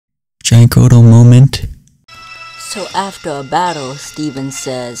GiantGrotle moment. So after a battle, Steven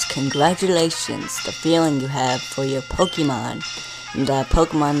says, "Congratulations, the feeling you have for your Pokemon." And the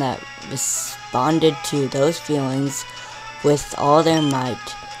Pokemon that responded to those feelings with all their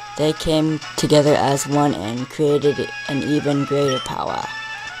might, they came together as one and created an even greater power.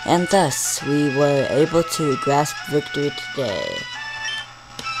 And thus, we were able to grasp victory today.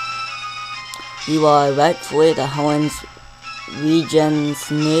 You are rightfully the Hoenn region's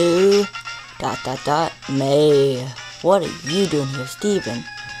new... May. What are you doing here, Steven?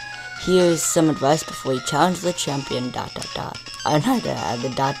 Here's some advice before you challenge the champion... I'm not gonna add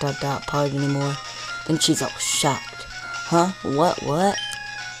the ... part anymore. Then she's all shocked. Huh? What?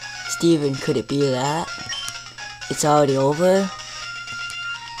 Steven, could it be that? It's already over?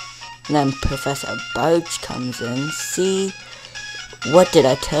 And then Professor Birch comes in. See? What did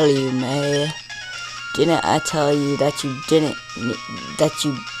I tell you, May? Didn't I tell you that you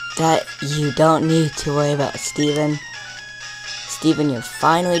don't need to worry about Steven? Steven, you've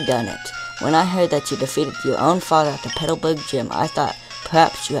finally done it. When I heard that you defeated your own father at the Petalburg gym, I thought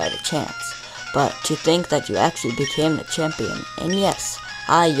perhaps you had a chance. But to think that you actually became the champion, and yes.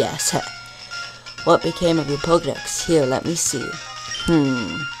 What became of your Pokédex? Here, let me see.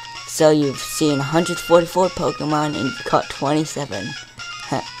 So you've seen 144 Pokemon and you've caught 27.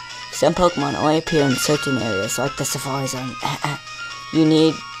 Some Pokemon only appear in certain areas, like the Safari Zone. You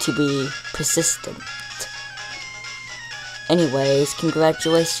need to be persistent. Anyways,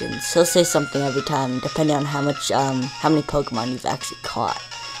 congratulations. He'll say something every time, depending on how many Pokemon you've actually caught.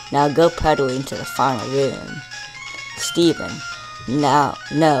 Now go proudly into the final room. Steven, no,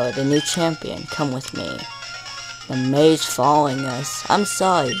 the new champion, come with me. The maze following us. I'm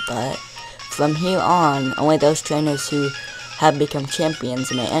sorry, but from here on, only those trainers who have become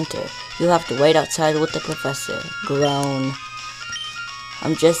champions may enter. You'll have to wait outside with the professor. Groan.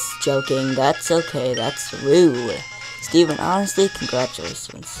 I'm just joking. That's okay. That's rude. Steven, honestly,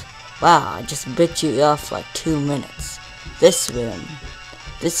 congratulations. Wow, I just bit you off for like 2 minutes. This room.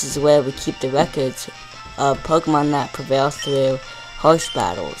 This is where we keep the records of Pokemon that prevail through harsh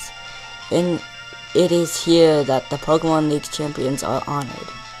battles. And it is here that the Pokemon League champions are honored.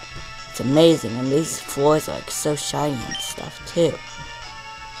 It's amazing, and these floors are like so shiny and stuff too.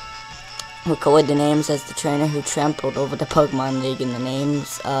 Record the names as the trainer who trampled over the Pokemon League and the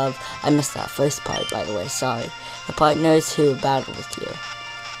names of... I missed that first part, by the way, sorry. The partners who battled with you.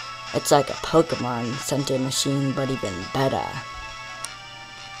 It's like a Pokemon Center machine, but even better.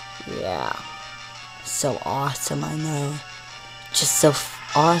 Yeah. So awesome, I know. Just so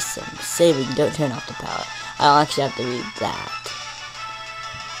awesome. Saving, don't turn off the power. I don't actually have to read that.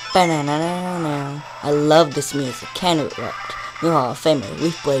 I love this music. Can't Route, new Hall of Famer.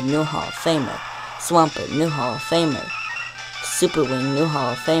 Leafblade, new Hall of Famer. Swampert, new Hall of Famer. Super Wing, new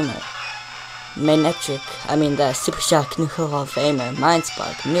Hall of Famer. The Super Shock, new Hall of Famer. Mind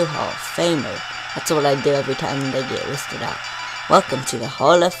Spark, new Hall of Famer. That's what I do every time they get listed out. Welcome to the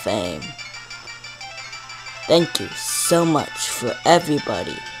Hall of Fame. Thank you so much for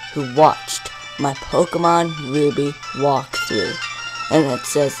everybody who watched my Pokemon Ruby walkthrough. And it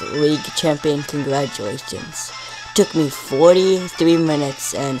says, League Champion, congratulations. It took me 43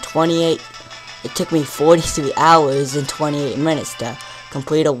 minutes and 28... It took me 43 hours and 28 minutes to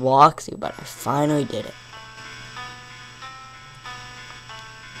complete a walkthrough, but I finally did it.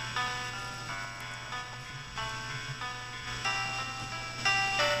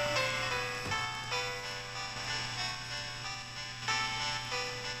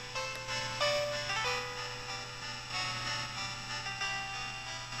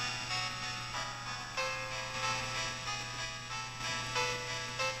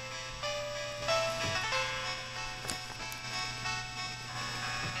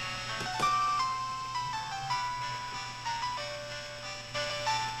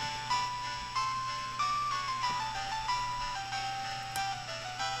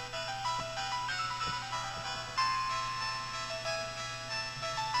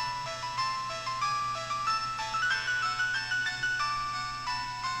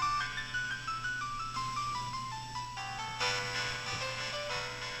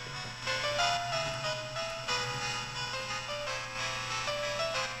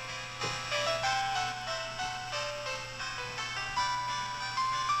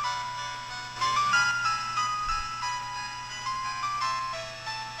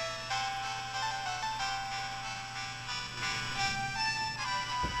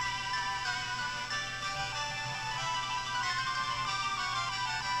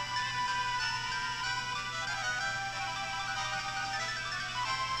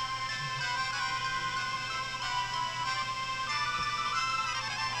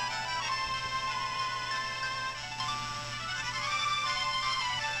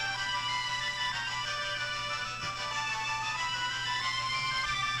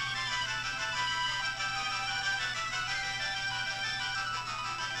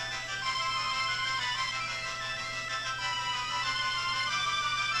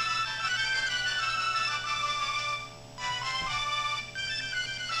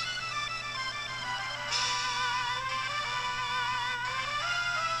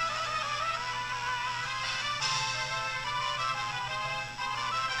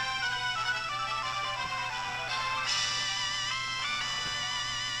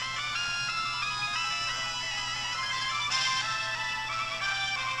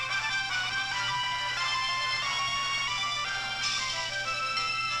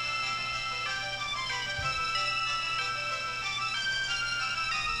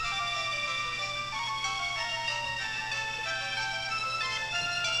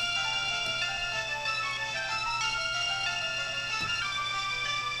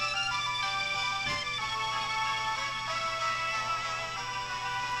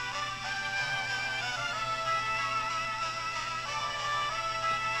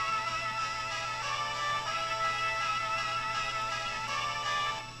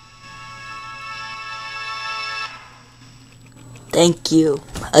 Thank you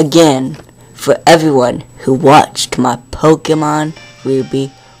again for everyone who watched my Pokemon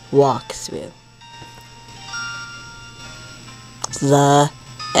Ruby walkthrough. The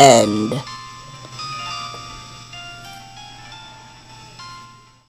end.